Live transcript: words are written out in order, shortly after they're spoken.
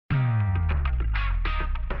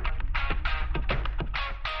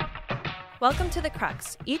Welcome to the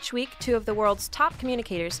Crux. Each week, two of the world's top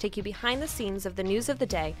communicators take you behind the scenes of the news of the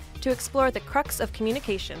day to explore the crux of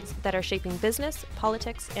communications that are shaping business,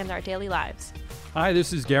 politics, and our daily lives. Hi,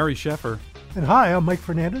 this is Gary Sheffer. And hi, I'm Mike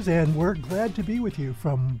Fernandez, and we're glad to be with you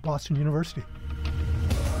from Boston University.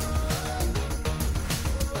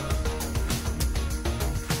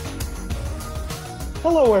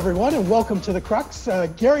 Hello, everyone, and welcome to the Crux.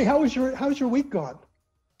 Gary, how's your week gone?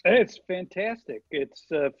 It's fantastic. It's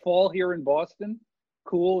fall here in Boston,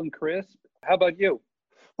 cool and crisp. How about you?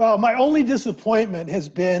 Well, my only disappointment has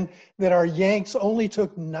been that our Yanks only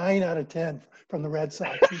took 9 out of 10 from the Red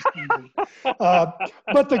Sox this season.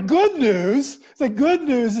 But the good news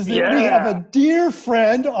is that we have a dear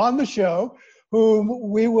friend on the show whom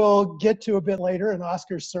we will get to a bit later, and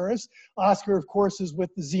Oscar Suris. Oscar, of course, is with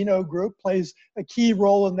the Zeno Group, plays a key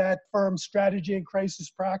role in that firm's strategy and crisis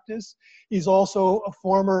practice. He's also a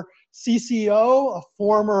former CCO,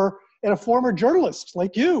 a former journalist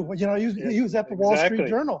like you. You know, he was at the Wall Street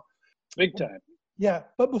Journal. Big time. Yeah,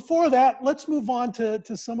 but before that, let's move on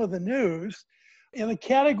to some of the news. In the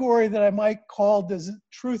category that I might call Does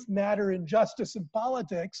Truth Matter in Justice and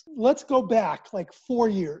Politics, let's go back like 4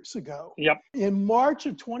 years ago. Yep. In March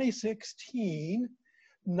of 2016,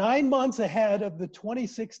 9 months ahead of the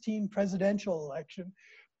 2016 presidential election,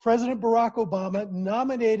 President Barack Obama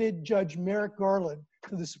nominated Judge Merrick Garland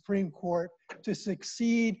to the Supreme Court to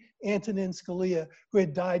succeed Antonin Scalia, who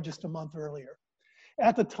had died just a month earlier.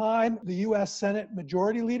 At the time, the U.S. Senate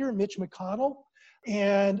Majority Leader, Mitch McConnell,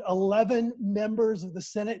 and 11 members of the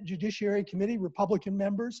Senate Judiciary Committee, Republican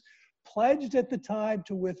members, pledged at the time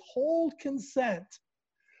to withhold consent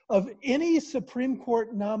of any Supreme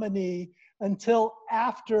Court nominee until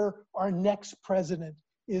after our next president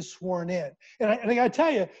is sworn in. And I got to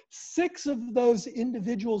tell you, 6 of those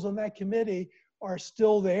individuals on that committee are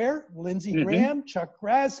still there. Lindsey Graham, Chuck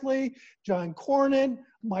Grassley, John Cornyn,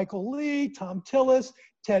 Michael Lee, Tom Tillis,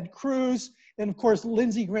 Ted Cruz, and of course,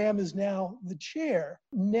 Lindsey Graham is now the chair.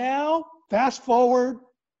 Now, fast forward,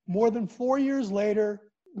 more than 4 years later,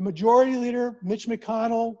 the Majority Leader, Mitch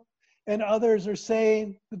McConnell, and others are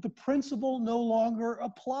saying that the principle no longer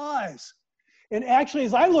applies. And actually,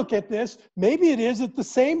 as I look at this, maybe it is that the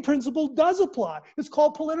same principle does apply. It's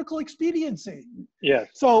called political expediency. Yes.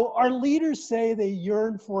 So our leaders say they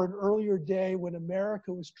yearn for an earlier day when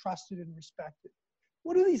America was trusted and respected.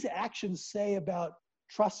 What do these actions say about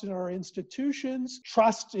trust in our institutions,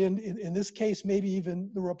 trust in this case, maybe even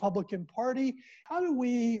the Republican Party? How do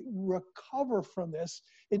we recover from this?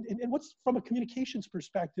 And what's, from a communications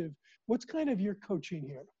perspective, what's kind of your coaching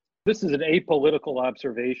here? This is an apolitical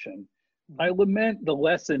observation. I lament the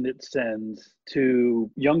lesson it sends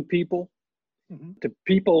to young people, to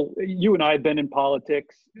people. You and I have been in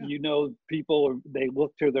politics. Yeah. You know, people, they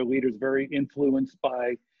look to their leaders very influenced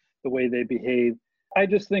by the way they behave. I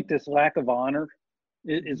just think this lack of honor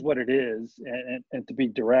is what it is, and to be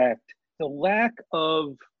direct, the lack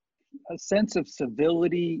of a sense of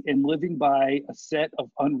civility and living by a set of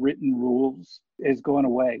unwritten rules is going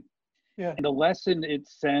away. Yeah. And the lesson it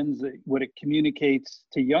sends, what it communicates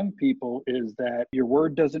to young people, is that your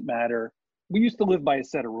word doesn't matter. We used to live by a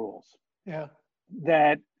set of rules. Yeah.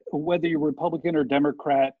 That whether you're Republican or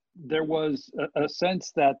Democrat, there was a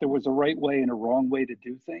sense that there was a right way and a wrong way to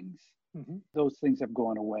do things. Those things have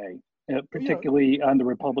gone away. Particularly on the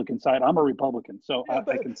Republican side. I'm a Republican, so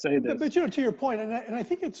I can say this. But you know, to your point, and I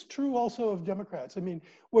think it's true also of Democrats. I mean,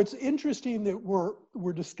 what's interesting that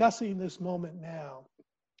we're discussing this moment now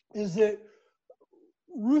is that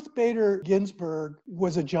Ruth Bader Ginsburg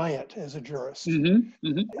was a giant as a jurist.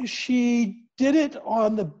 She did it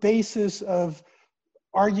on the basis of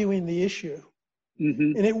arguing the issue,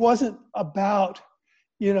 and it wasn't about,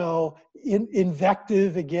 you know,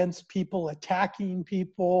 invective against people, attacking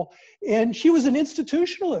people. And she was an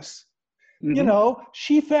institutionalist. You know,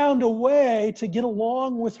 she found a way to get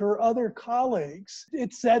along with her other colleagues.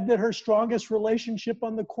 It said that her strongest relationship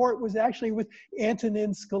on the court was actually with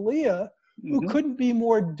Antonin Scalia, who couldn't be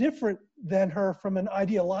more different than her from an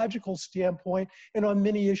ideological standpoint and on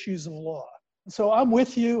many issues of law. So I'm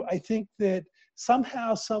with you. I think that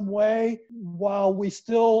somehow, some way, while we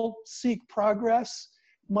still seek progress,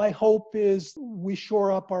 my hope is we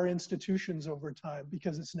shore up our institutions over time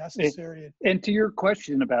because it's necessary. And to your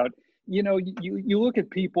question about, you know, you look at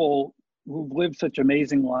people who've lived such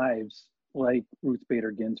amazing lives like Ruth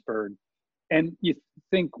Bader Ginsburg, and you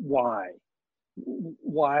think, why?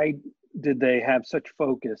 Why did they have such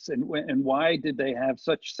focus, and why did they have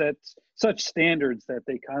such standards that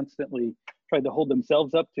they constantly tried to hold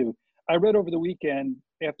themselves up to? I read over the weekend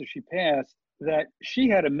after she passed that she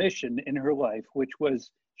had a mission in her life, which was,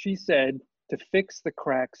 she said, to fix the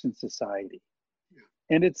cracks in society.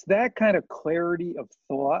 And it's that kind of clarity of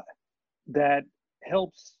thought that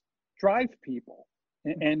helps drive people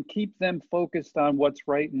and keep them focused on what's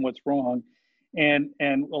right and what's wrong. And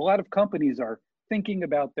a lot of companies are thinking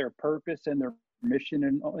about their purpose and their mission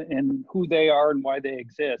and who they are and why they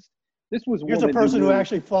exist. This was Here's a person who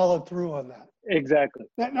actually followed through on that. Exactly.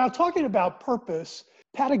 Now, talking about purpose,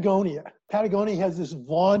 Patagonia has this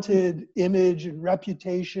vaunted image and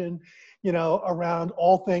reputation, around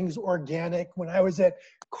all things organic. When I was at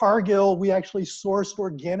Cargill, we actually sourced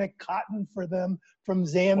organic cotton for them from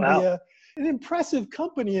Zambia. Wow. An impressive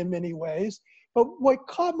company in many ways. But what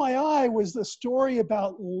caught my eye was the story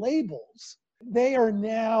about labels. They are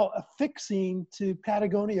now affixing to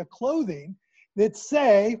Patagonia clothing that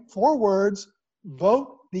say 4 words,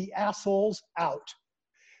 vote the assholes out.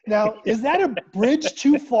 Now, is that a bridge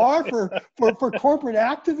too far for corporate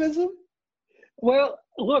activism? Well,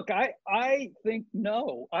 look, I think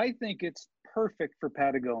no. I think it's perfect for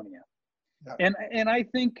Patagonia. Yeah. And I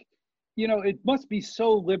think, it must be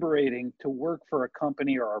so liberating to work for a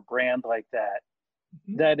company or a brand like that,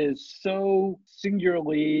 that is so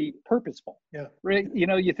singularly purposeful. Yeah. Right?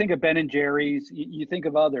 You think of Ben and Jerry's, you think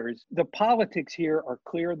of others. The politics here are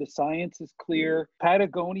clear. The science is clear.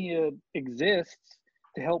 Patagonia exists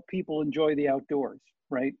to help people enjoy the outdoors.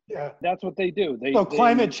 Right? Yeah. That's what they do. So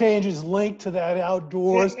climate change is linked to that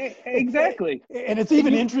outdoors. Exactly. And it's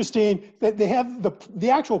even interesting that they have the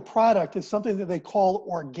actual product is something that they call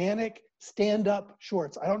organic stand-up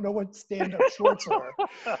shorts. I don't know what stand-up shorts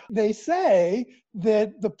are. They say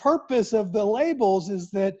that the purpose of the labels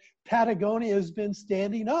is that Patagonia has been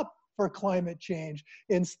standing up for climate change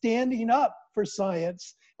and standing up for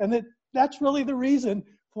science. And that's really the reason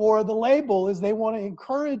for the label is they want to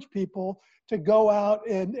encourage people to go out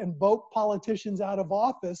and vote politicians out of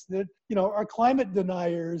office that, are climate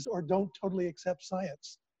deniers or don't totally accept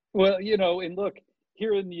science. Well, and look,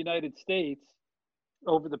 here in the United States,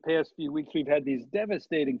 over the past few weeks, we've had these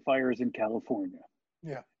devastating fires in California.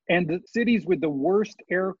 Yeah. And the cities with the worst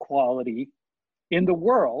air quality in the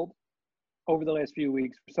world over the last few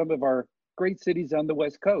weeks, some of our great cities on the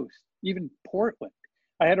West Coast, even Portland.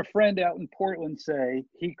 I had a friend out in Portland say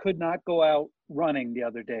he could not go out running the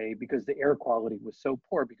other day because the air quality was so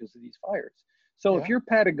poor because of these fires. So if you're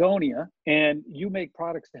Patagonia and you make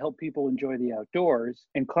products to help people enjoy the outdoors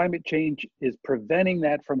and climate change is preventing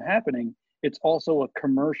that from happening, it's also a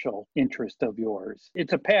commercial interest of yours.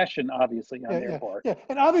 It's a passion, obviously, on their part. Yeah,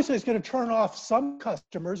 and obviously it's going to turn off some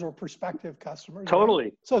customers or prospective customers. Totally.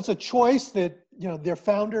 Right? So it's a choice that, their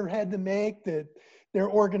founder had to make, that their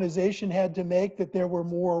organization had to make, that there were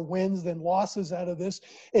more wins than losses out of this.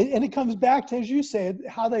 And it comes back to, as you said,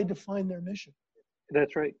 how they define their mission.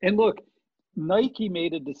 That's right. And look, Nike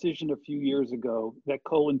made a decision a few years ago that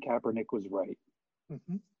Colin Kaepernick was right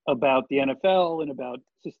about the NFL and about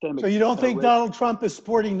systemic. So you don't think Donald Trump is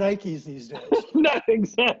sporting Nikes these days? Not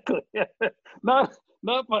exactly. Not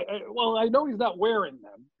my, well, I know he's not wearing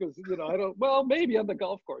them because, I don't, well, maybe on the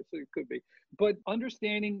golf course it could be. But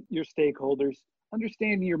understanding your stakeholders,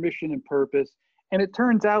 understanding your mission and purpose. And it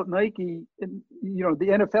turns out Nike, and the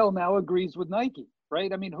NFL now agrees with Nike,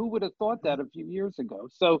 right? I mean, who would have thought that a few years ago?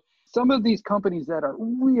 So some of these companies that are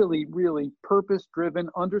really, really purpose-driven,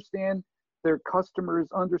 understand their customers,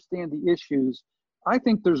 understand the issues, I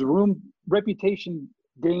think there's reputation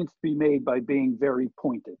gains to be made by being very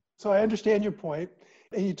pointed. So I understand your point.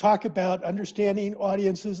 And you talk about understanding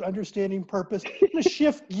audiences, understanding purpose. I'm going to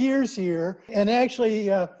shift gears here and actually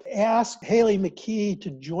ask Haley McKee to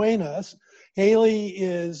join us. Haley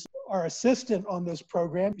is our assistant on this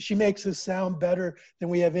program. She makes us sound better than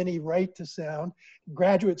we have any right to sound.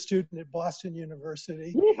 Graduate student at Boston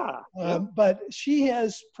University. Yeah. But she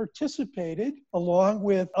has participated along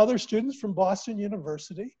with other students from Boston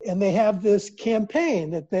University. And they have this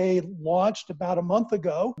campaign that they launched about a month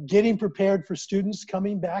ago, getting prepared for students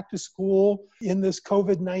coming back to school in this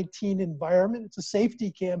COVID-19 environment. It's a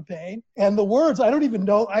safety campaign. And the words, I don't even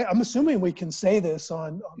know, I'm assuming we can say this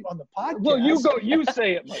on the podcast. Well, you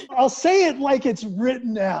say it, Mike. I'll say it like it's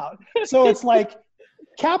written out. So it's like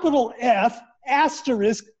capital F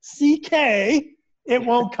asterisk CK, it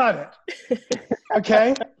won't cut it.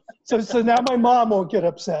 Okay? So now my mom won't get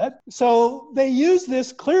upset. So they use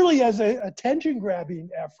this clearly as a attention-grabbing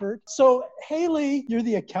effort. So Haley, you're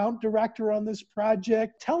the account director on this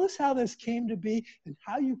project. Tell us how this came to be and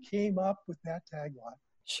how you came up with that tagline.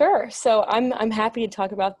 Sure. So I'm happy to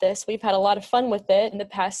talk about this. We've had a lot of fun with it in the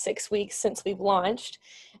past 6 weeks since we've launched.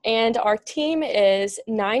 And our team is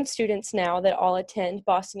 9 students now that all attend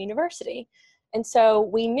Boston University. And so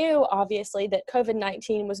we knew, obviously, that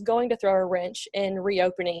COVID-19 was going to throw a wrench in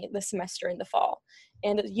reopening the semester in the fall.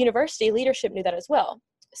 And the university leadership knew that as well.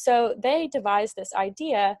 So they devised this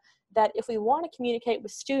idea that if we want to communicate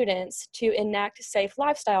with students to enact safe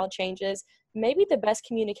lifestyle changes, maybe the best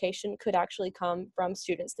communication could actually come from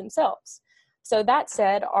students themselves. So that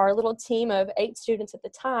said, our little team of 8 students at the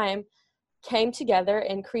time came together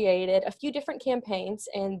and created a few different campaigns,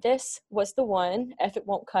 and this was the one, F It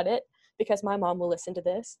Won't Cut It, because my mom will listen to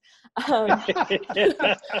this.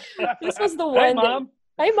 This was the one. Hey, Mom.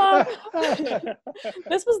 Hey, Mom.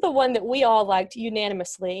 This was the one that we all liked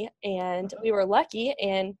unanimously, and we were lucky.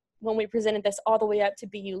 And when we presented this all the way up to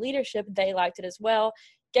BU leadership, they liked it as well,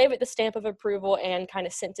 gave it the stamp of approval, and kind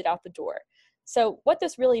of sent it out the door. So what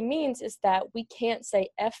this really means is that we can't say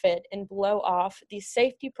F it and blow off these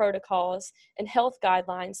safety protocols and health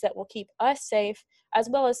guidelines that will keep us safe, as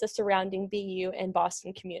well as the surrounding BU and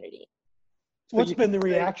Boston community. What's been the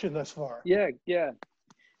reaction thus far? Yeah.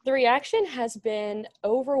 The reaction has been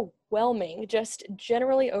overwhelming, just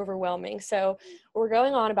generally overwhelming. So we're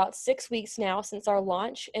going on about 6 weeks now since our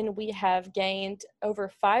launch, and we have gained over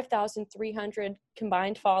 5,300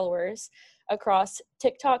 combined followers across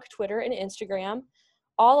TikTok, Twitter, and Instagram,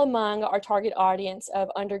 all among our target audience of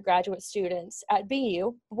undergraduate students at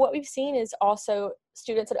BU. What we've seen is also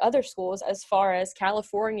students at other schools, as far as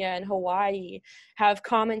California and Hawaii, have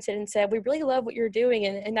commented and said, we really love what you're doing,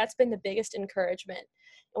 and that's been the biggest encouragement.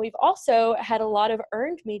 And we've also had a lot of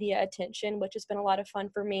earned media attention, which has been a lot of fun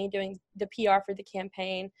for me doing the PR for the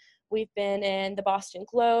campaign. We've been in the Boston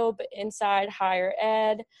Globe, Inside Higher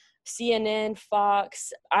Ed, CNN,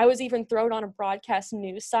 Fox. I was even thrown on a broadcast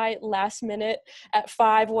news site last minute at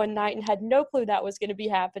 5 one night and had no clue that was going to be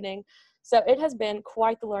happening. So it has been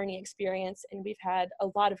quite the learning experience, and we've had a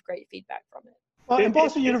lot of great feedback from it. Well, and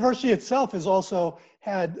Boston University itself has also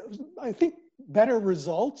had, I think, better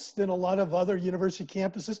results than a lot of other university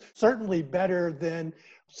campuses, certainly better than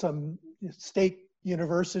some state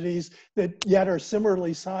universities that yet are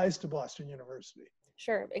similarly sized to Boston University.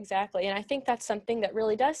 Sure, exactly. And I think that's something that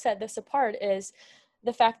really does set this apart, is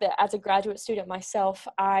the fact that as a graduate student myself,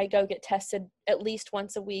 I go get tested at least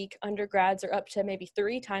once a week. Undergrads are up to maybe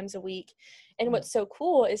 3 times a week. And what's so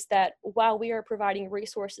cool is that while we are providing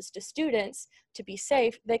resources to students to be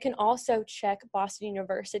safe, they can also check Boston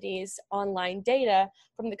University's online data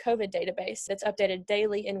from the COVID database that's updated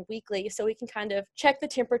daily and weekly. So we can kind of check the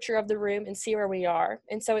temperature of the room and see where we are.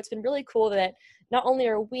 And so it's been really cool that not only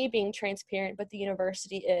are we being transparent, but the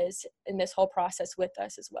university is in this whole process with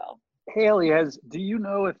us as well. Haley, do you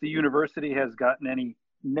know if the university has gotten any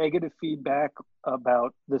negative feedback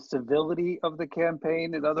about the civility of the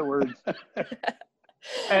campaign? In other words,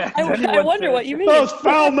 I wonder what you mean. Those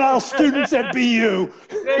foul-mouthed students at BU.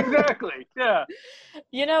 Exactly. Yeah.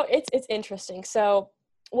 You know, it's interesting. So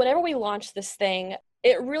whenever we launched this thing,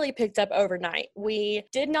 it really picked up overnight. We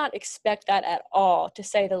did not expect that at all, to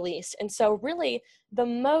say the least. And so really the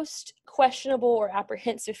most questionable or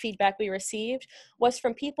apprehensive feedback we received was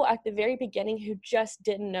from people at the very beginning who just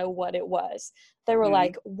didn't know what it was. They were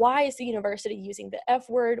like, why is the university using the F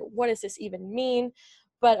word? What does this even mean?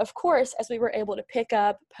 But of course, as we were able to pick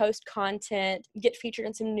up, post content, get featured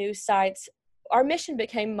in some news sites, our mission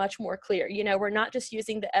became much more clear. You know, we're not just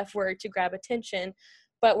using the F word to grab attention,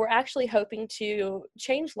 but we're actually hoping to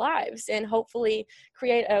change lives and hopefully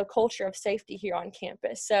create a culture of safety here on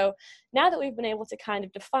campus. So now that we've been able to kind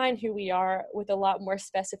of define who we are with a lot more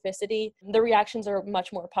specificity, the reactions are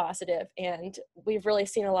much more positive, and we've really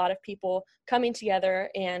seen a lot of people coming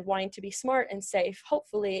together and wanting to be smart and safe,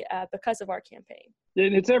 hopefully because of our campaign.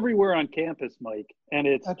 It's everywhere on campus, Mike, and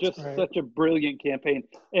it's That's just great. such a brilliant campaign.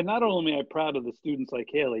 And not only am I proud of the students like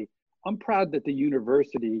Haley, I'm proud that the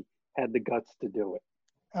university had the guts to do it.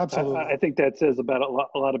 Absolutely. I think that says about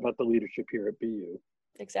a lot about the leadership here at BU.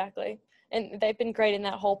 Exactly. And they've been great in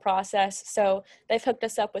that whole process. So they've hooked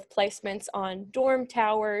us up with placements on dorm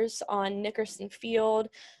towers, on Nickerson Field.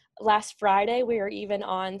 Last Friday, we were even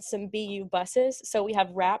on some BU buses. So we have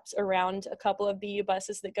wraps around a couple of BU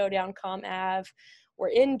buses that go down Com Ave. We're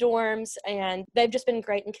in dorms, and they've just been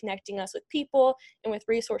great in connecting us with people and with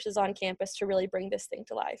resources on campus to really bring this thing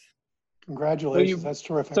to life. Congratulations. That's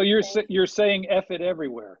terrific. So you're saying F it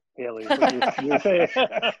everywhere, Haley. You're saying.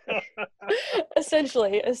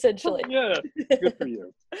 Essentially. Yeah, good for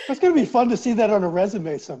you. It's going to be fun to see that on a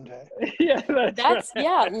resume someday. Yeah, that's right.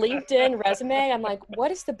 Yeah, LinkedIn resume. I'm like,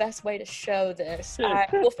 what is the best way to show this?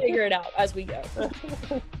 We'll figure it out as we go.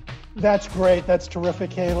 That's great. That's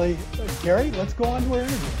terrific, Haley. Gary, let's go on to our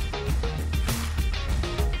interview.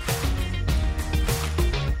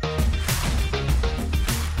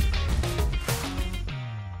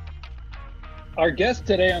 Our guest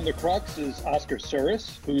today on the Crux is Oscar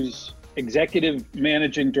Suris, who's Executive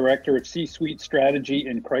Managing Director of C-Suite Strategy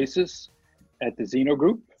and Crisis at the Zeno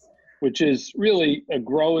Group, which is really a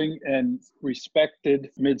growing and respected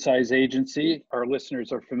mid-size agency. Our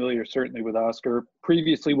listeners are familiar certainly with Oscar.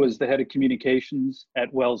 Previously was the head of communications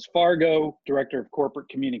at Wells Fargo, director of corporate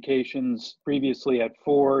communications, previously at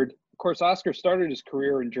Ford. Of course, Oscar started his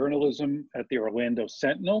career in journalism at the Orlando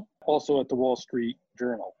Sentinel, also at the Wall Street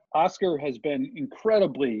Journal. Oscar has been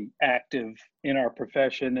incredibly active in our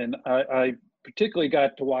profession, and I particularly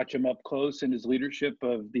got to watch him up close in his leadership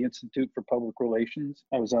of the Institute for Public Relations.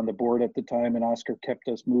 I was on the board at the time, and Oscar kept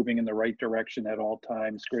us moving in the right direction at all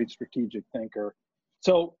times. Great strategic thinker.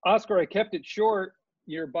 So, Oscar, I kept it short,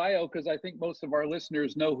 your bio, because I think most of our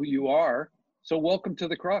listeners know who you are. So welcome to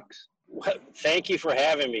the Crux. Well, thank you for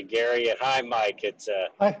having me, Gary, and hi, Mike. It's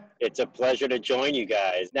a pleasure to join you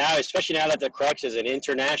guys. Now, especially now that the Crux is an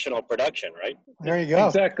international production, right? There you go.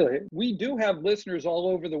 Exactly. We do have listeners all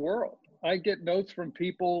over the world. I get notes from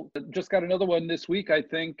people, just got another one this week, I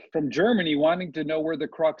think, from Germany wanting to know where the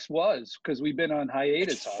Crux was, because we've been on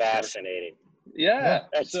hiatus. It's fascinating. Yeah.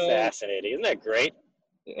 That's fascinating. Isn't that great?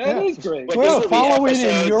 That is great. But Well, this will be following in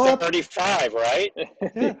episode Europe. 35, right?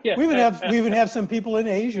 Yeah. We even have some people in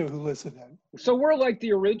Asia who listen in. So we're like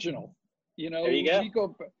the original, you know. There you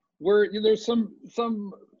go. There's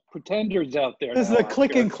some pretenders out there. This is a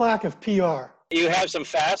click and clack of PR. You have some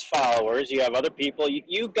fast followers. You have other people.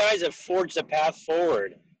 You guys have forged a path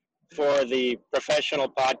forward for the professional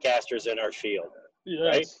podcasters in our field.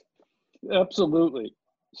 Yes, right? Absolutely.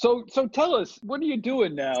 So tell us, what are you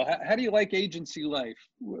doing now? How do you like agency life?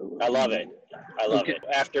 I love it. I love it.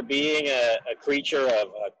 After being a creature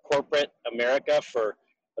of corporate America for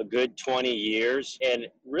a good 20 years and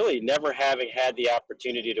really never having had the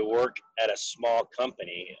opportunity to work at a small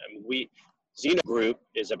company. Zeno Group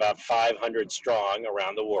is about 500 strong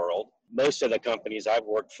around the world. Most of the companies I've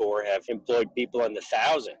worked for have employed people in the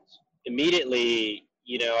thousands. Immediately,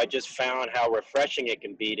 I just found how refreshing it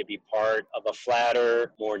can be to be part of a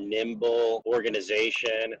flatter, more nimble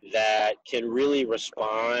organization that can really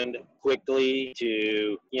respond quickly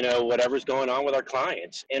to, whatever's going on with our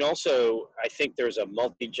clients. And also, I think there's a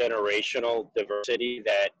multi-generational diversity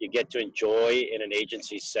that you get to enjoy in an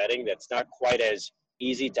agency setting that's not quite as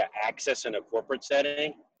easy to access in a corporate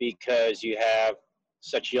setting because you have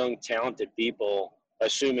such young, talented people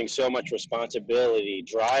assuming so much responsibility,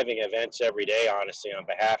 driving events every day, honestly, on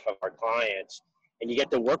behalf of our clients, and you get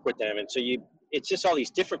to work with them. And so it's just all these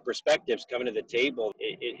different perspectives coming to the table.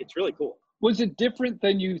 It's really cool. Was it different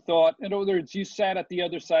than you thought? In other words, you sat at the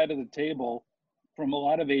other side of the table from a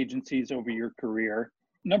lot of agencies over your career.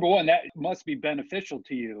 Number one, that must be beneficial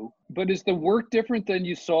to you, but is the work different than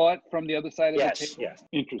you saw it from the other side of the table? Yes.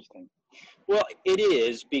 Interesting. Well, it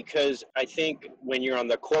is, because I think when you're on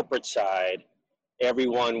the corporate side,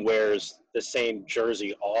 everyone wears the same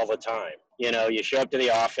jersey all the time. You show up to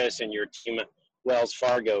the office and your team Wells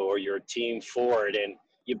Fargo or your team Ford, and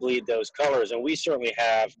you bleed those colors. And we certainly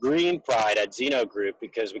have green pride at Zeno Group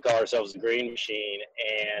because we call ourselves the Green Machine.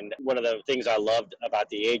 And one of the things I loved about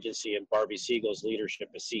the agency and Barbie Siegel's leadership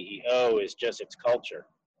as CEO is just its culture.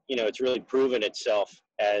 It's really proven itself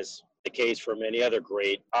as the case for many other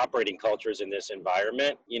great operating cultures in this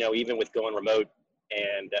environment, even with going remote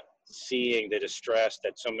and seeing the distress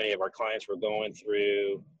that so many of our clients were going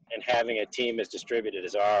through and having a team as distributed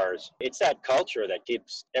as ours. It's that culture that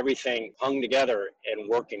keeps everything hung together and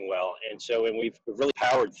working well. And so we've really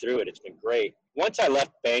powered through it. It's been great. Once I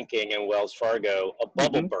left banking and Wells Fargo, a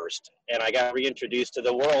bubble burst and I got reintroduced to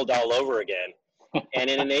the world all over again. And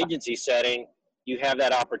in an agency setting, you have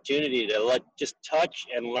that opportunity to just touch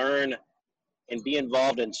and learn and be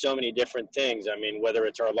involved in so many different things. I mean, whether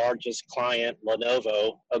it's our largest client,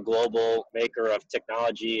 Lenovo, a global maker of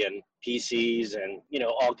technology and PCs and,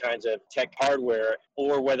 all kinds of tech hardware,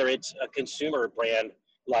 or whether it's a consumer brand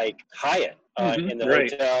like Hyatt in the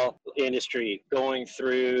hotel industry, going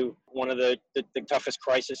through one of the toughest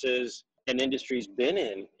crises an industry's been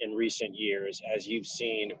in recent years, as you've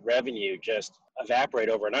seen revenue just evaporate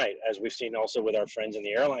overnight, as we've seen also with our friends in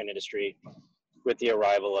the airline industry with the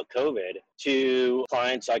arrival of COVID, to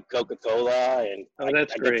clients like Coca-Cola. And I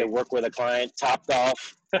get to work with a client,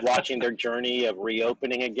 Topgolf, watching their journey of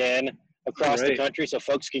reopening again across the country so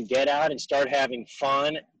folks can get out and start having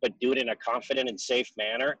fun, but do it in a confident and safe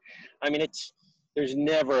manner. I mean, there's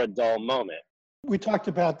never a dull moment. We talked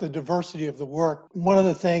about the diversity of the work. One of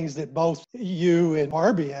the things that both you and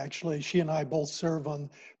Barbie, actually, she and I both serve on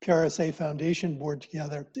PRSA Foundation board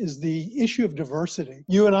together, is the issue of diversity.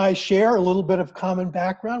 You and I share a little bit of common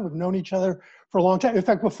background. We've known each other for a long time. In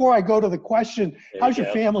fact, before I go to the question, how's your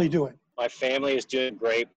family doing? My family is doing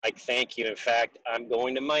great. Thank you. In fact, I'm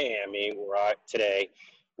going to Miami today,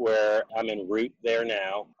 where I'm en route there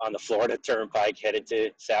now on the Florida Turnpike headed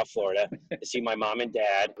to South Florida to see my mom and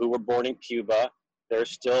dad, who were born in Cuba. They're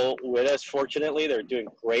still with us, fortunately. They're doing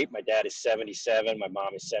great. My dad is 77. My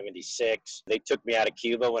mom is 76. They took me out of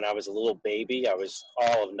Cuba when I was a little baby. I was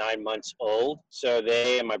all of 9 months old. So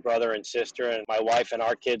they and my brother and sister and my wife and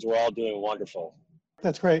our kids were all doing wonderful.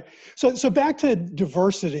 That's great. So back to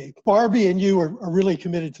diversity. Barbie and you are really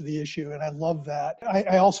committed to the issue, and I love that.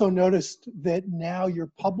 I also noticed that now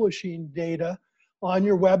you're publishing data on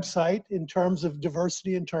your website in terms of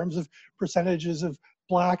diversity, in terms of percentages of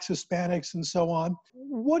Blacks, Hispanics, and so on.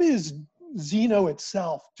 What is Zeno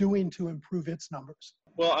itself doing to improve its numbers?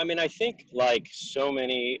 Well, I think like so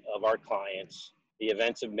many of our clients, the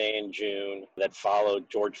events of May and June that followed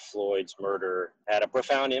George Floyd's murder had a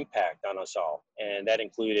profound impact on us all. And that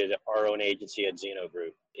included our own agency at Zeno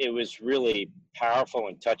Group. It was really powerful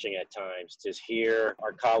and touching at times to hear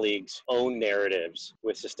our colleagues' own narratives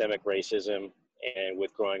with systemic racism and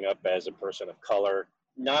with growing up as a person of color.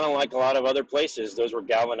 Not unlike a lot of other places, those were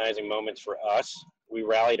galvanizing moments for us. We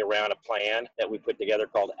rallied around a plan that we put together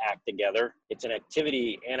called Act Together. It's an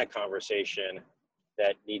activity and a conversation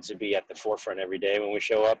that needs to be at the forefront every day when we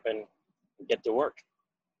show up and get to work.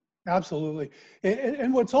 Absolutely.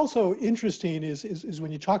 And what's also interesting is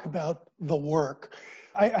when you talk about the work,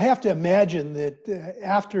 I have to imagine that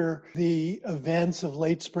after the events of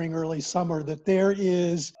late spring, early summer, that there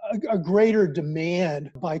is a greater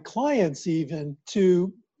demand by clients even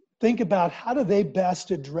to think about how do they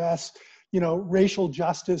best address racial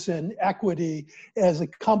justice and equity as a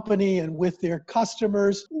company and with their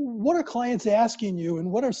customers. What are clients asking you,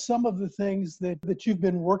 and what are some of the things that you've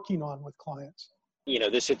been working on with clients?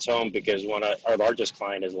 This hits home because our largest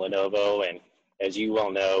client is Lenovo, and as you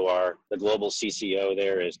well know, the global CCO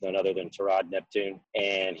there is none other than Tarad Neptune,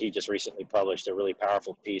 and he just recently published a really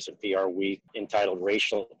powerful piece in PR Week entitled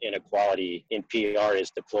 "Racial Inequality in PR is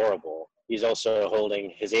Deplorable." He's also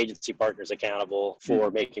holding his agency partners accountable for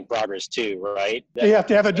making progress too, right? You have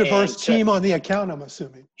to have a diverse team on the account, I'm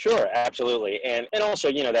assuming. Sure, absolutely. And also,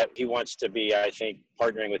 that he wants to be, I think,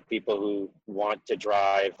 partnering with people who want to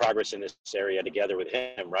drive progress in this area together with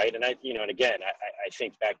him, right? And I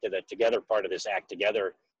think back to the together part of this Act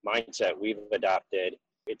Together mindset we've adopted.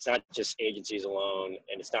 It's not just agencies alone,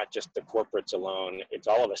 and it's not just the corporates alone. It's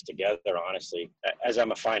all of us together, honestly. As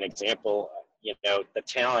I'm a fine example, the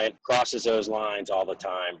talent crosses those lines all the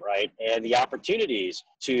time, right? And the opportunities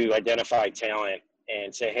to identify talent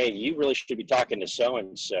and say, hey, you really should be talking to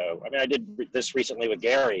so-and-so. I did this recently with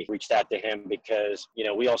Gary, reached out to him because,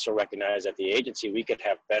 we also recognize at the agency, we could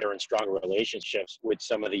have better and stronger relationships with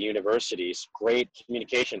some of the universities, great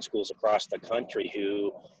communication schools across the country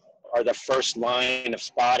who are the first line of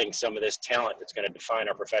spotting some of this talent that's going to define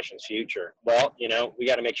our profession's future. Well, we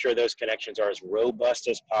got to make sure those connections are as robust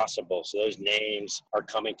as possible, so those names are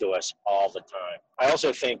coming to us all the time. I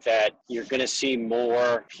also think that you're going to see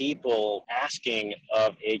more people asking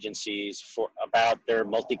of agencies about their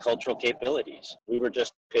multicultural capabilities. We were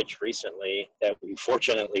just pitched recently that we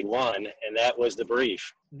fortunately won, and that was the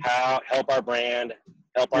brief. How help our brand,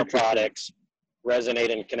 help our products resonate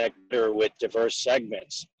and connect with diverse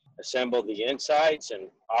segments. Assembled the insights and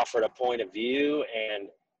offered a point of view, and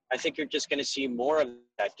I think you're just going to see more of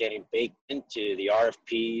that getting baked into the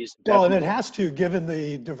RFPs. Well, and it has to, given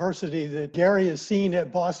the diversity that Gary is seeing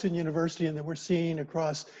at Boston University and that we're seeing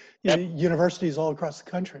across universities all across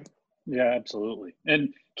the country. Yeah, absolutely.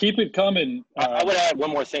 And keep it coming. I would add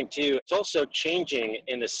one more thing too. It's also changing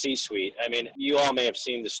in the C-suite. You all may have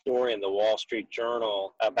seen the story in the Wall Street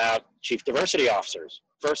Journal about chief diversity officers.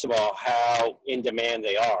 First of all, how in demand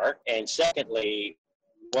they are. And secondly,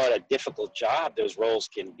 what a difficult job those roles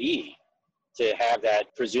can be to have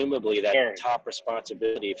that, presumably that top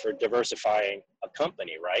responsibility for diversifying a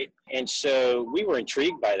company, right? And so we were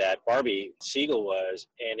intrigued by that, Barbie Siegel was,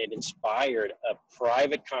 and it inspired a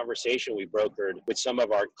private conversation we brokered with some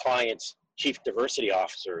of our clients' chief diversity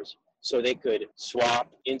officers so they could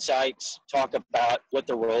swap insights, talk about what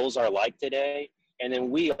the roles are like today. And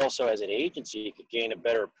then we also, as an agency, could gain a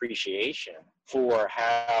better appreciation for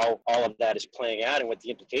how all of that is playing out and what the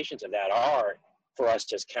implications of that are for us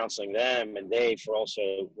just counseling them, and they for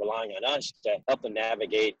also relying on us to help them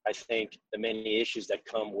navigate, I think, the many issues that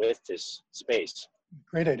come with this space.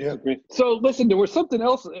 Great idea. So listen, there was something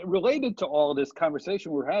else related to all this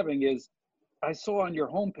conversation we're having is I saw on your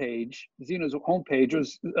homepage, Zeno's homepage,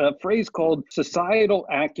 was a phrase called societal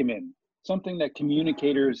acumen. Something that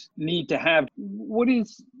communicators need to have. What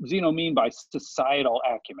does Zeno mean by societal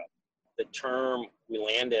acumen? the term we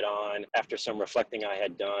landed on after some reflecting I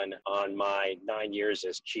had done on my 9 years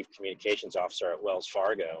as Chief Communications Officer at Wells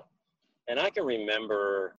Fargo. And I can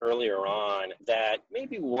remember earlier on that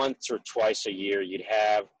maybe once or twice a year, you'd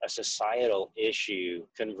have a societal issue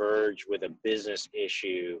converge with a business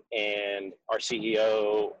issue. And our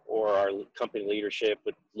CEO or our company leadership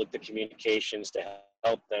would look to communications to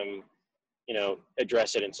help them,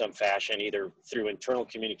 address it in some fashion, either through internal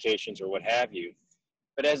communications or what have you.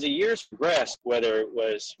 But as the years progressed, whether it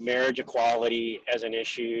was marriage equality as an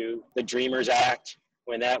issue, the Dreamers Act,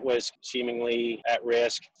 when that was seemingly at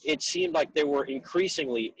risk, it seemed like there were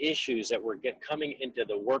increasingly issues that were coming into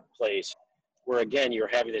the workplace where, again, you're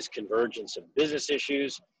having this convergence of business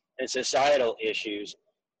issues and societal issues.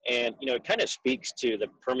 And, it kind of speaks to the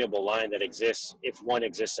permeable line that exists, if one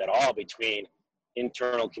exists at all, between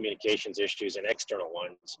internal communications issues and external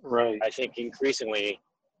ones. Right. I think increasingly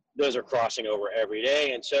those are crossing over every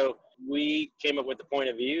day. And so we came up with the point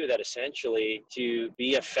of view that essentially to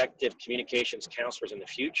be effective communications counselors in the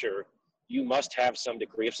future, you must have some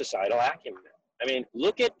degree of societal acumen. I mean,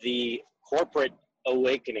 look at the corporate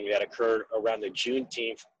awakening that occurred around the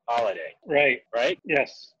Juneteenth holiday. Right.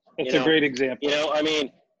 Yes. That's a great example.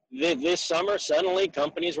 This summer, suddenly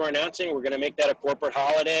companies were announcing we're going to make that a corporate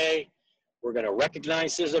holiday. We're going to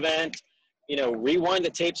recognize this event. Rewind the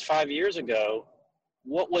tapes 5 years ago.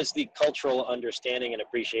 What was the cultural understanding and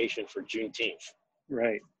appreciation for Juneteenth?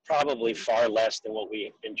 Right. Probably far less than what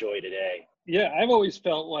we enjoy today. Yeah, I've always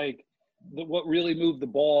felt like what really moved the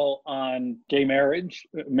ball on gay marriage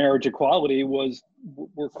equality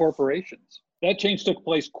were corporations. That change took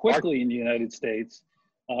place quickly in the United States.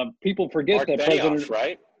 People forget Mark that Benioff, President,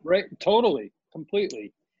 right? Right, totally,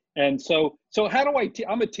 completely. And so how do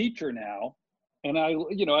I'm a teacher now, and I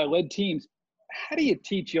led teams. How do you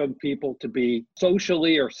teach young people to be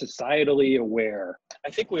socially or societally aware? I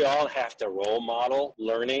think we all have to role model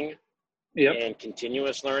learning and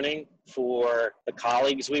continuous learning for the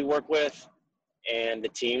colleagues we work with and the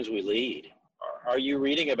teams we lead. Are you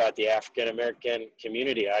reading about the African American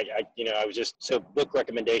community? I was just, book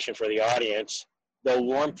recommendation for the audience, The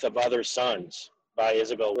Warmth of Other Suns by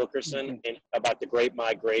Isabel Wilkerson, and about the great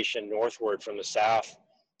migration northward from the South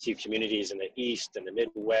to communities in the East and the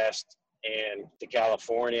Midwest and to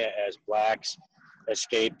California as Blacks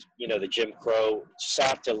escaped, the Jim Crow,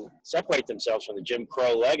 sought to separate themselves from the Jim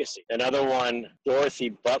Crow legacy. Another one, Dorothy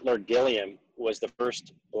Butler Gilliam, was the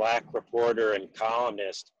first Black reporter and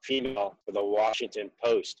columnist, female, for the Washington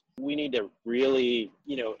Post. We need to really,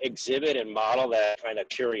 exhibit and model that kind of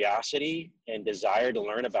curiosity and desire to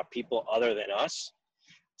learn about people other than us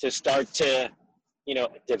to start to,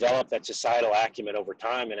 develop that societal acumen over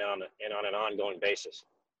time and on an ongoing basis.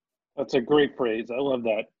 That's a great phrase. I love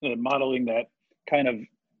that. Modeling that kind of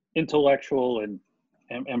intellectual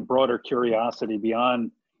and broader curiosity beyond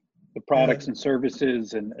the products and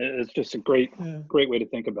services. And it's just a great way to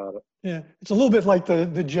think about it. Yeah. It's a little bit like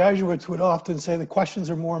the Jesuits would often say the questions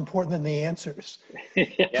are more important than the answers.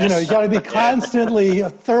 Yes. You got to be constantly a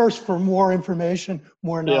thirst for more information,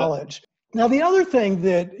 more knowledge. Now, the other thing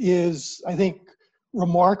that is, I think,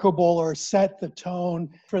 remarkable or set the tone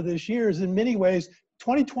for this year is in many ways,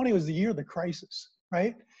 2020 was the year of the crisis,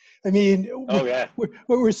 right? I mean, what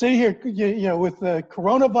we're seeing here, with the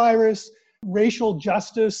coronavirus, racial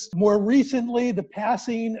justice, more recently, the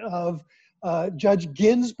passing of Judge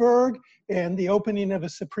Ginsburg and the opening of a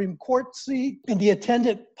Supreme Court seat and the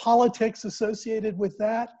attendant politics associated with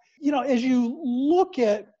that. As you look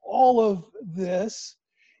at all of this,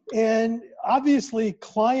 and obviously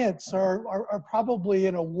clients are probably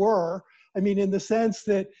in a whir. I mean, in the sense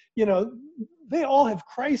that, they all have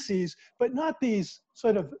crises, but not these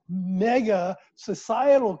sort of mega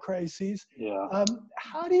societal crises. Yeah.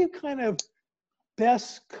 How do you kind of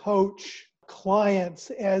best coach clients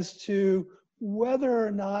as to whether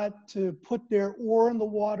or not to put their oar in the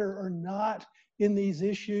water or not in these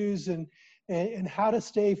issues and how to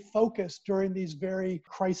stay focused during these very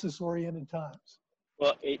crisis-oriented times?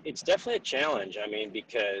 Well, it's definitely a challenge. I mean,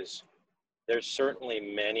 because there's certainly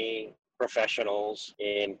many professionals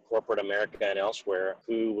in corporate America and elsewhere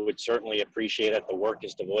who would certainly appreciate that the work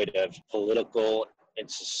is devoid of political and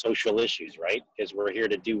social issues, right? Because we're here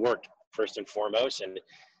to do work first and foremost, and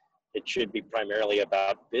it should be primarily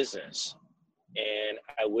about business. And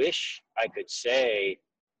I wish I could say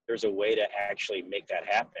there's a way to actually make that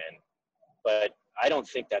happen, but I don't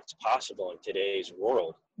think that's possible in today's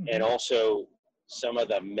world. Mm-hmm. And also some of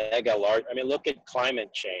the mega large, look at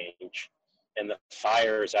climate change and the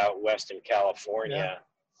fires out west in California,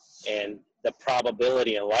 and the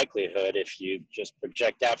probability and likelihood, if you just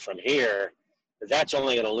project out from here, that's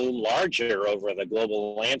only going to loom larger over the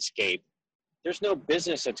global landscape. There's no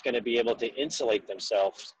business that's going to be able to insulate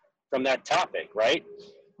themselves from that topic, right?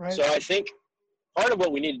 So I think part of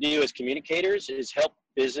what we need to do as communicators is help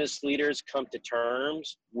business leaders come to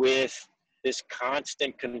terms with this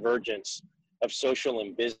constant convergence of social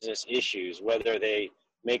and business issues, whether they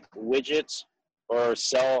make widgets or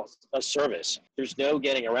sell a service. There's no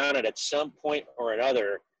getting around it. At some point or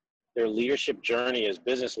another, their leadership journey as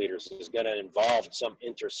business leaders is going to involve some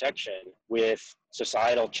intersection with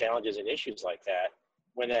societal challenges and issues like that.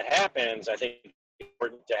 When that happens, I think it's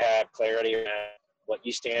important to have clarity around what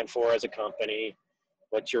you stand for as a company,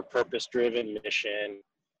 what's your purpose-driven mission,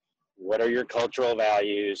 what are your cultural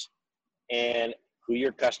values, and who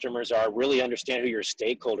your customers are. Really understand who your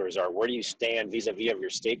stakeholders are. Where do you stand vis-a-vis of your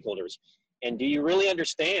stakeholders? And do you really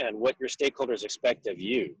understand what your stakeholders expect of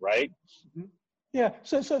you, right? Mm-hmm. Yeah,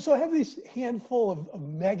 so I have these handful of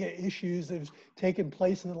mega issues that have taken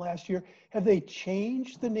place in the last year. Have they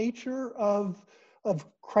changed the nature of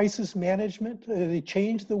crisis management? Have they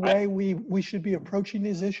changed the way we should be approaching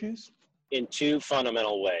these issues? In two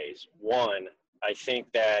fundamental ways. One, I think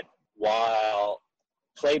that while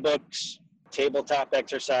playbooks, tabletop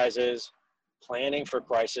exercises, planning for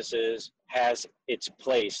crises has its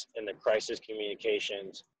place in the crisis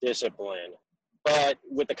communications discipline. But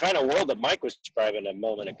with the kind of world that Mike was describing a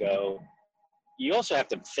moment ago, you also have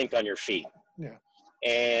to think on your feet. Yeah.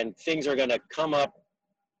 And things are going to come up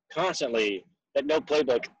constantly that no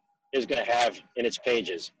playbook is going to have in its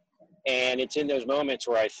pages. And it's in those moments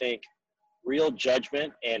where I think real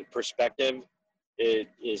judgment and perspective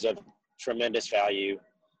is of tremendous value,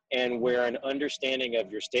 and where an understanding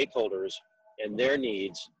of your stakeholders and their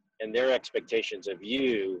needs and their expectations of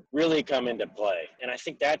you really come into play. And I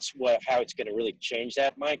think that's how it's going to really change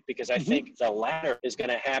that, Mike, because I think the latter is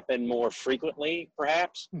going to happen more frequently,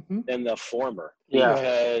 perhaps, than the former. Yeah.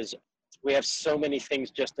 Because we have so many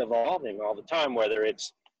things just evolving all the time, whether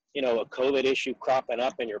it's, a COVID issue cropping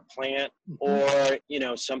up in your plant, or,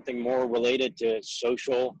 something more related to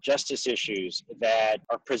social justice issues that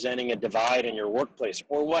are presenting a divide in your workplace,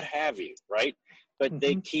 or what have you, right? But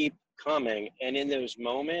they keep coming. And in those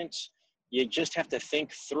moments, you just have to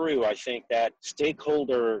think through, I think, that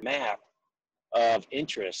stakeholder map of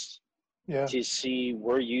interests to see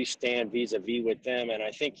where you stand vis-a-vis with them. And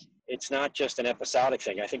I think it's not just an episodic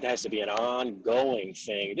thing. I think it has to be an ongoing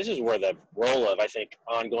thing. This is where the role of, I think,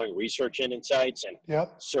 ongoing research and insights and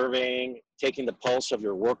surveying, taking the pulse of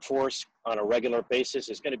your workforce on a regular basis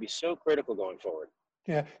is going to be so critical going forward.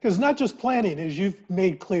 Yeah, because not just planning, as you've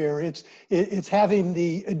made clear, it's having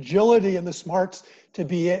the agility and the smarts to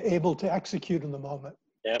be able to execute in the moment.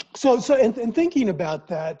 Yeah. So and thinking about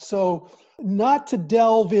that, so not to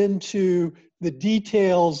delve into the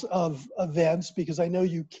details of events, because I know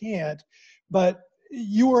you can't, but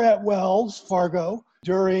you were at Wells Fargo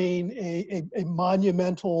during a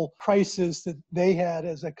monumental crisis that they had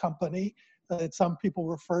as a company that some people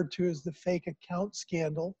referred to as the fake account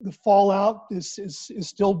scandal. The fallout is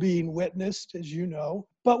still being witnessed, as you know.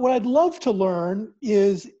 But what I'd love to learn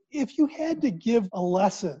is if you had to give a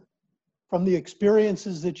lesson from the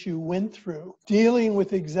experiences that you went through, dealing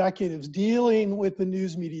with executives, dealing with the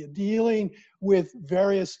news media, dealing with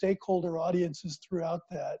various stakeholder audiences throughout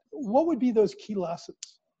that, what would be those key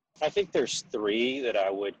lessons? I think there's three that I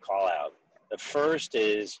would call out. The first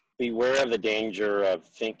is beware of the danger of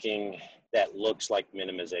thinking that looks like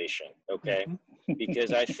minimization, okay?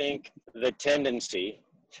 Because I think the tendency,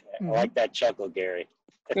 I like that chuckle, Gary.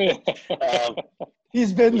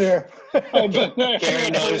 He's been there.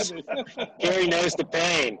 Gary knows the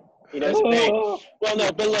pain. He knows the pain. Well,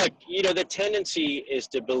 no, but look, the tendency is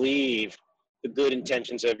to believe the good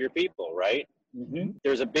intentions of your people, right?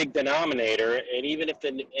 There's a big denominator, and even if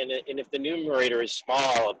the numerator is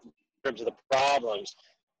small in terms of the problems,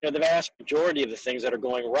 the vast majority of the things that are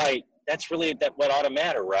going right, that's really what ought to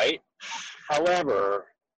matter, right? However,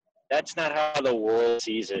 that's not how the world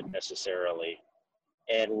sees it necessarily.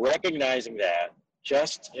 And recognizing that,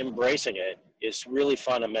 just embracing it is really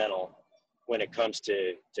fundamental when it comes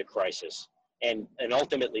to crisis and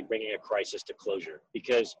ultimately bringing a crisis to closure.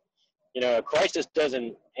 Because, a crisis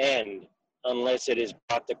doesn't end unless it is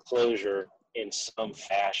brought to closure in some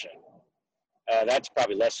fashion. That's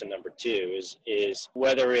probably lesson number two, is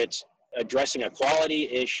whether it's addressing a quality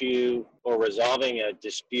issue or resolving a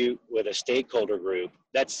dispute with a stakeholder group.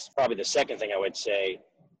 That's probably the second thing I would say.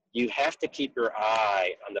 You have to keep your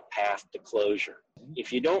eye on the path to closure.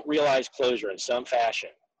 If you don't realize closure in some fashion,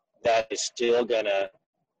 that is still going to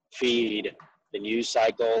feed the news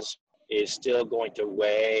cycles, is still going to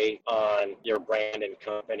weigh on your brand and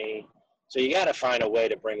company. So you got to find a way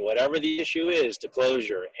to bring whatever the issue is to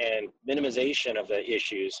closure, and minimization of the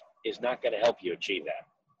issues is not going to help you achieve that.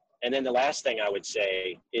 And then the last thing I would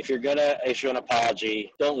say, if you're going to issue an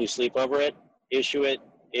apology, don't lose sleep over it. Issue it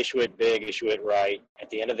big, issue it right. At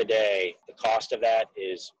the end of the day, the cost of that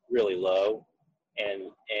is really low,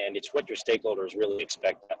 and it's what your stakeholders really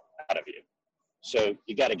expect out of you. So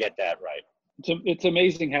you got to get that right. It's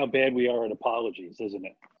amazing how bad we are at apologies, isn't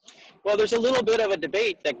it? Well, there's a little bit of a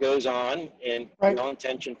debate that goes on in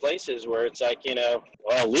well-intentioned places where it's like,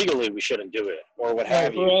 well, legally we shouldn't do it or what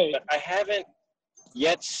have you. Right. But I haven't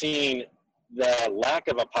yet seen the lack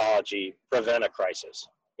of apology prevent a crisis.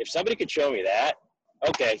 If somebody could show me that,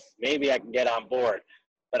 okay, maybe I can get on board.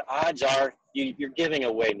 But odds are you're giving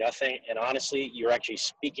away nothing. And honestly, you're actually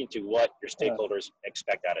speaking to what your stakeholders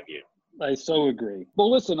expect out of you. I so agree.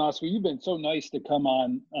 Well, listen, Oscar, you've been so nice to come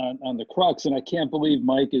on the Crux, and I can't believe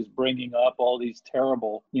Mike is bringing up all these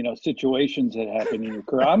terrible, situations that happen in your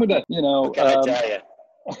career. I'm gonna, What can I tell you?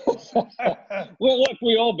 Well, look,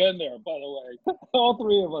 we all been there, by the way, all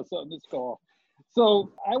three of us on this call.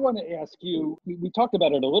 So I want to ask you. We talked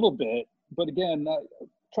about it a little bit, but again,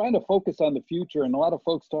 trying to focus on the future, and a lot of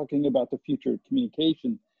folks talking about the future of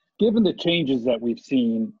communication. Given the changes that we've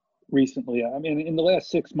seen recently, I mean, in the last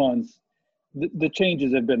 6 months, the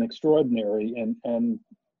changes have been extraordinary and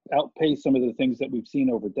outpace some of the things that we've seen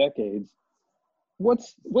over decades.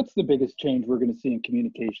 What's the biggest change we're going to see in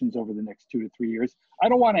communications over the next 2 to 3 years? I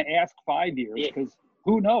don't want to ask 5 years because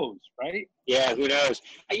who knows, right? Yeah, who knows?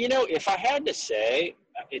 If I had to say,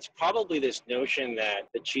 it's probably this notion that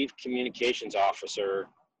the chief communications officer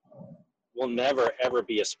will never, ever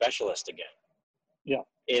be a specialist again. Yeah.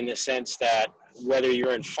 In the sense that whether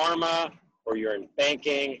you're in pharma or you're in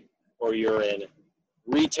banking or you're in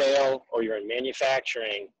retail or you're in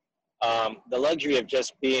manufacturing, the luxury of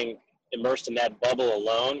just being immersed in that bubble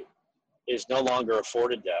alone is no longer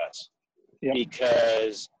afforded to us. Yep.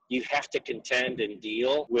 Because you have to contend and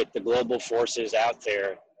deal with the global forces out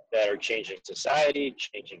there that are changing society,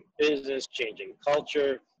 changing business, changing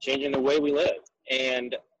culture, changing the way we live.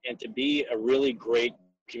 And to be a really great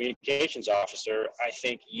communications officer, I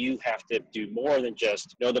think you have to do more than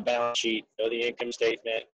just know the balance sheet, know the income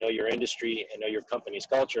statement, know your industry, and know your company's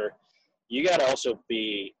culture. You got to also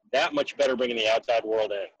be that much better bringing the outside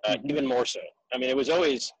world in, even more so. I mean, it was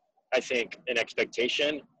always, I think, an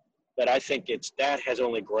expectation, but I think that has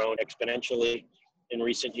only grown exponentially in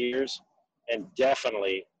recent years, and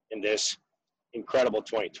definitely in this incredible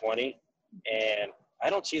 2020. And I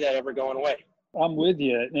don't see that ever going away. I'm with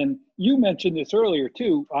you. And you mentioned this earlier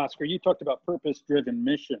too, Oscar. You talked about purpose-driven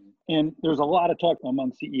mission. And there's a lot of talk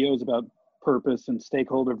among CEOs about purpose and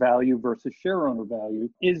stakeholder value versus share owner value.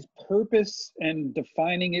 Is purpose and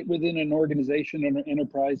defining it within an organization and an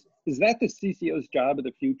enterprise, is that the CCO's job of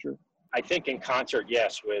the future? I think in concert,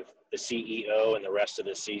 yes, with the CEO and the rest of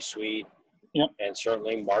the C-suite, and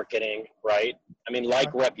certainly marketing, right? I mean,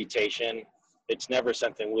 like reputation, it's never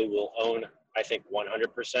something we will own, I think,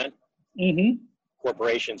 100%.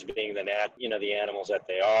 Corporations being the animals that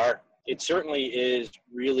they are. It certainly is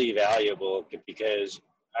really valuable because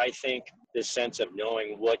I think this sense of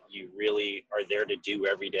knowing what you really are there to do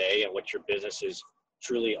every day and what your business is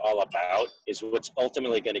truly all about is what's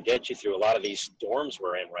ultimately going to get you through a lot of these storms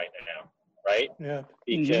we're in right now, right? Yeah.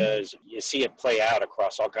 Because you see it play out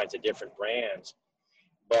across all kinds of different brands.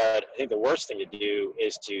 But I think the worst thing to do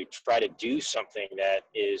is to try to do something that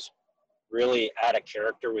is really out of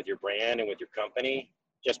character with your brand and with your company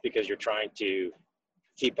just because you're trying to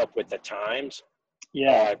keep up with the times.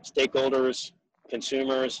 Stakeholders,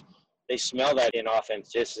 consumers, they smell that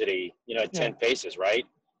inauthenticity, at 10 paces, right?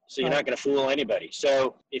 So you're not going to fool anybody.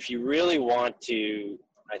 So if you really want to,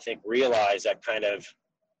 I think, realize that kind of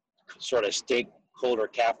sort of stakeholder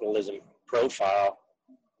capitalism profile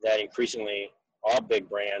that increasingly all big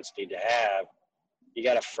brands need to have, you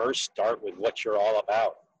got to first start with what you're all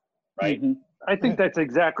about. Right. I think that's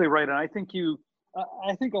exactly right. And I think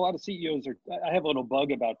a lot of CEOs I have a little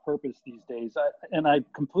bug about purpose these days. And I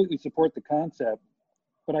completely support the concept,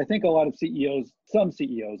 but I think a lot of CEOs, some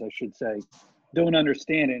CEOs, I should say, don't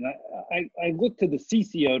understand it. And I look to the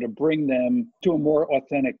CCO to bring them to a more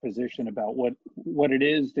authentic position about what it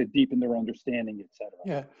is to deepen their understanding, et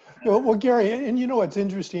cetera. Yeah. Well, Gary, and what's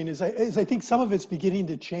interesting is I think some of it's beginning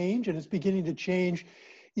to change, and it's beginning to change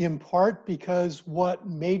in part because what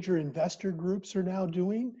major investor groups are now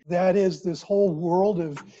doing, that is this whole world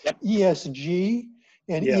of ESG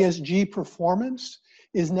and ESG performance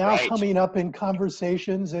is now coming up in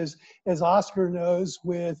conversations, as Oscar knows,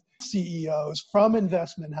 with CEOs from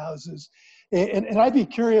investment houses. And I'd be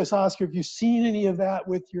curious, Oscar, if you've seen any of that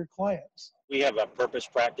with your clients. We have a purpose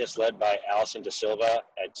practice led by Allison De Silva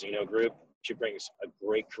at Zeno Group. She brings a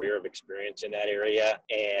great career of experience in that area,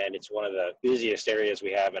 and it's one of the busiest areas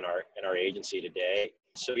we have in our agency today.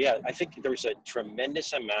 So yeah, I think there's a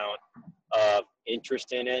tremendous amount of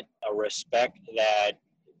interest in it, a respect that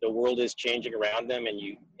the world is changing around them, and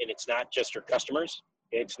it's not just your customers,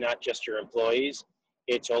 it's not just your employees,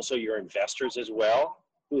 it's also your investors as well,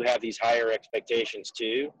 who have these higher expectations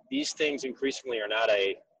too. These things increasingly are not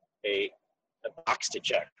a box to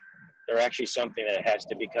check. They're actually something that has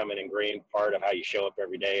to become an ingrained part of how you show up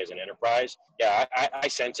every day as an enterprise. Yeah, I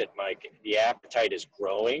sense it, Mike. The appetite is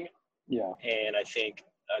growing. Yeah. And I think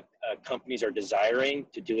companies are desiring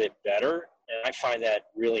to do it better. And I find that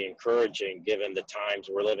really encouraging given the times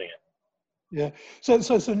we're living in. Yeah.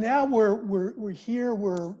 So now we're here.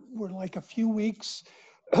 We're like a few weeks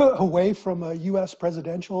away from a U.S.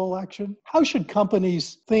 presidential election. How should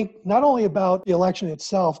companies think not only about the election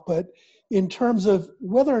itself, but in terms of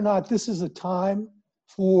whether or not this is a time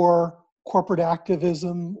for corporate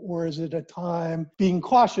activism, or is it a time being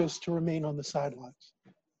cautious to remain on the sidelines?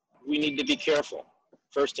 We need to be careful,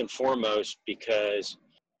 first and foremost, because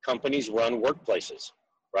companies run workplaces,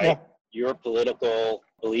 right? Yeah. Your political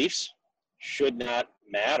beliefs should not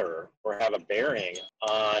matter or have a bearing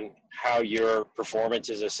on how your performance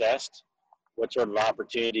is assessed, what sort of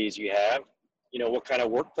opportunities you have, what kind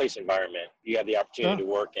of workplace environment you have the opportunity to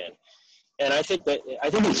work in. And I think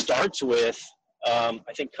it starts with, I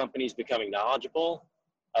think companies becoming knowledgeable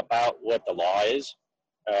about what the law is,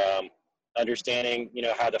 understanding,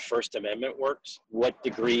 how the First Amendment works, what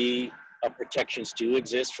degree of protections do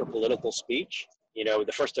exist for political speech.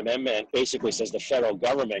 The First Amendment basically says the federal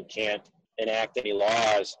government can't enact any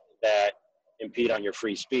laws that impede on your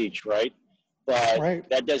free speech, right? But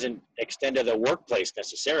that doesn't extend to the workplace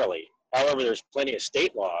necessarily. However, there's plenty of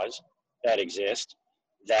state laws that exist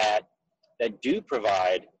that do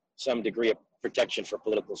provide some degree of protection for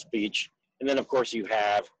political speech. And then, of course, you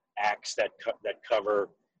have acts that cover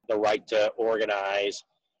the right to organize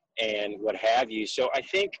and what have you. So I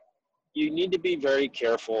think you need to be very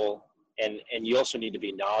careful, and you also need to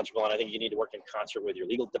be knowledgeable. And I think you need to work in concert with your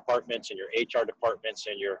legal departments and your HR departments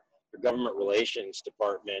and your government relations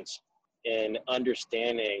departments in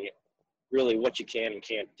understanding really what you can and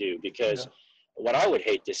can't do. Because what I would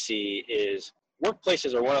hate to see is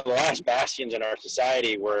workplaces are one of the last bastions in our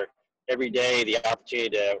society where every day the opportunity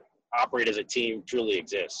to operate as a team truly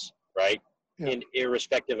exists, right? And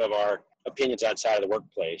irrespective of our opinions outside of the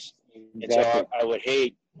workplace. Exactly. And so I would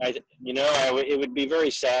hate, it would be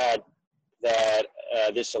very sad that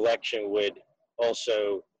this election would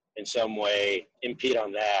also in some way impede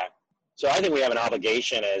on that. So I think we have an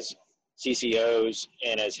obligation as CCOs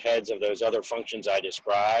and as heads of those other functions I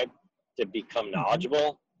described to become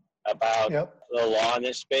knowledgeable about the law in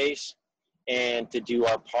this space and to do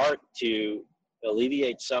our part to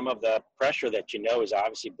alleviate some of the pressure that is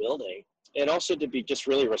obviously building, and also to be just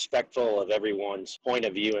really respectful of everyone's point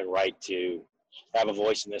of view and right to have a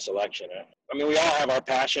voice in this election. I mean, we all have our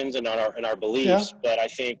passions and our beliefs, but I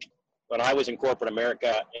think when I was in corporate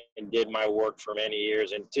America and did my work for many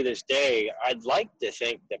years, and to this day, I'd like to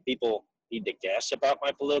think that people need to guess about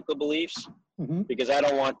my political beliefs, because I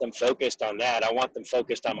don't want them focused on that. I want them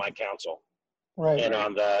focused on my counsel and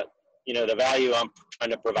on the value I'm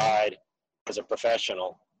trying to provide as a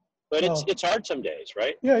professional. But it's hard some days,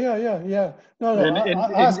 right? Yeah. No.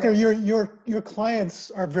 Oscar, your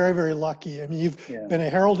clients are very, very lucky. I mean, you've been a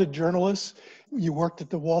heralded journalist. You worked at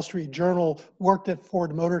the Wall Street Journal, worked at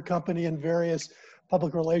Ford Motor Company in various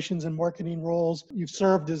public relations and marketing roles. You've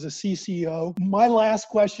served as a CCO. My last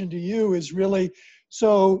question to you is really,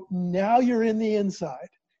 so now you're in the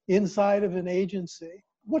inside of an agency.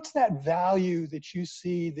 What's that value that you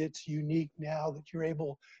see that's unique now that you're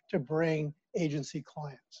able to bring agency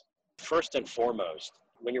clients? First and foremost,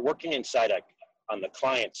 when you're working on the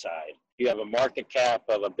client side, you have a market cap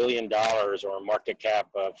of $1 billion or a market cap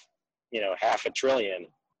of, $500 billion.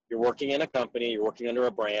 You're working in a company, you're working under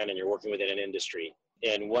a brand, and you're working within an industry.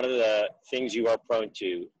 And one of the things you are prone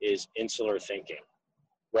to is insular thinking,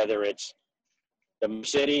 whether it's the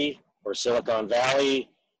city or Silicon Valley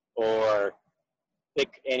or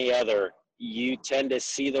pick any other. You tend to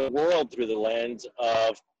see the world through the lens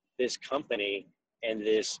of this company and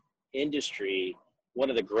this industry. One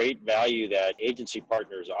of the great value that agency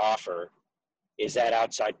partners offer is that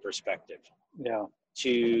outside perspective. Yeah.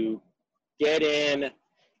 To get in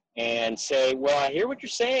and say, well, I hear what you're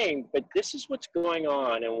saying, but this is what's going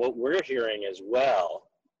on and what we're hearing as well.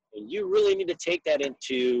 And you really need to take that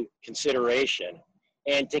into consideration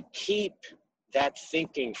and to keep that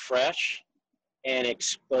thinking fresh and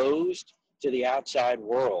exposed to the outside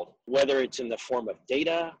world, whether it's in the form of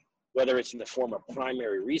data, whether it's in the form of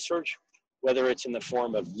primary research, whether it's in the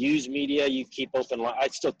form of news media, you keep open. I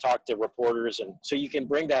still talk to reporters, and so you can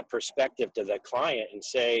bring that perspective to the client and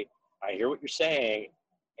say, I hear what you're saying,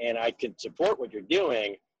 and I can support what you're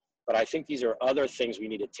doing, but I think these are other things we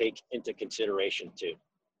need to take into consideration too.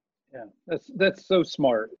 Yeah, that's so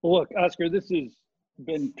smart. Well, look, Oscar, this has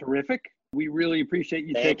been terrific. We really appreciate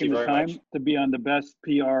you taking the time to be on the best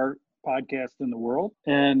PR podcast in the world.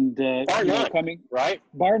 And bar none, right?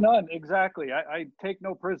 Bar none, exactly. I take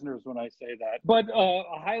no prisoners when I say that. But a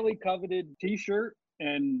highly coveted t-shirt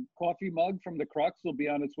and coffee mug from the Crux will be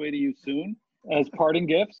on its way to you soon as parting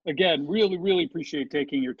gifts. Again, really, really appreciate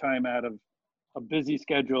taking your time out of a busy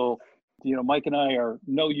schedule. You know, Mike and I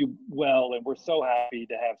know you well, and we're so happy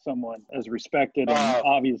to have someone as respected and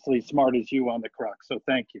obviously smart as you on the Crux. So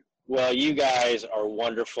thank you. Well, you guys are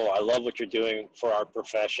wonderful. I love what you're doing for our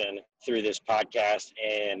profession through this podcast,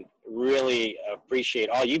 and really appreciate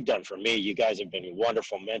all you've done for me. You guys have been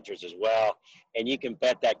wonderful mentors as well. And you can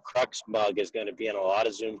bet that Crux mug is going to be in a lot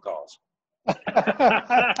of Zoom calls.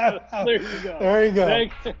 There you go. There you go.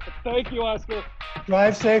 Thank you, Oscar.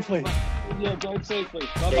 Drive safely. Yeah, drive safely.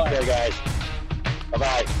 Bye-bye. Take care, guys.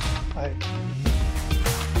 Bye-bye. Bye.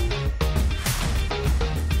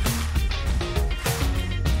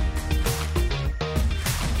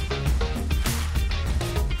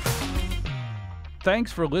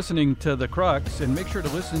 Thanks for listening to The Crux, and make sure to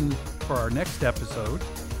listen for our next episode.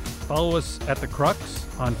 Follow us at The Crux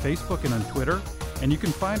on Facebook and on Twitter, and you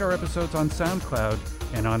can find our episodes on SoundCloud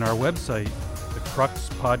and on our website,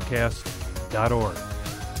 thecruxpodcast.org.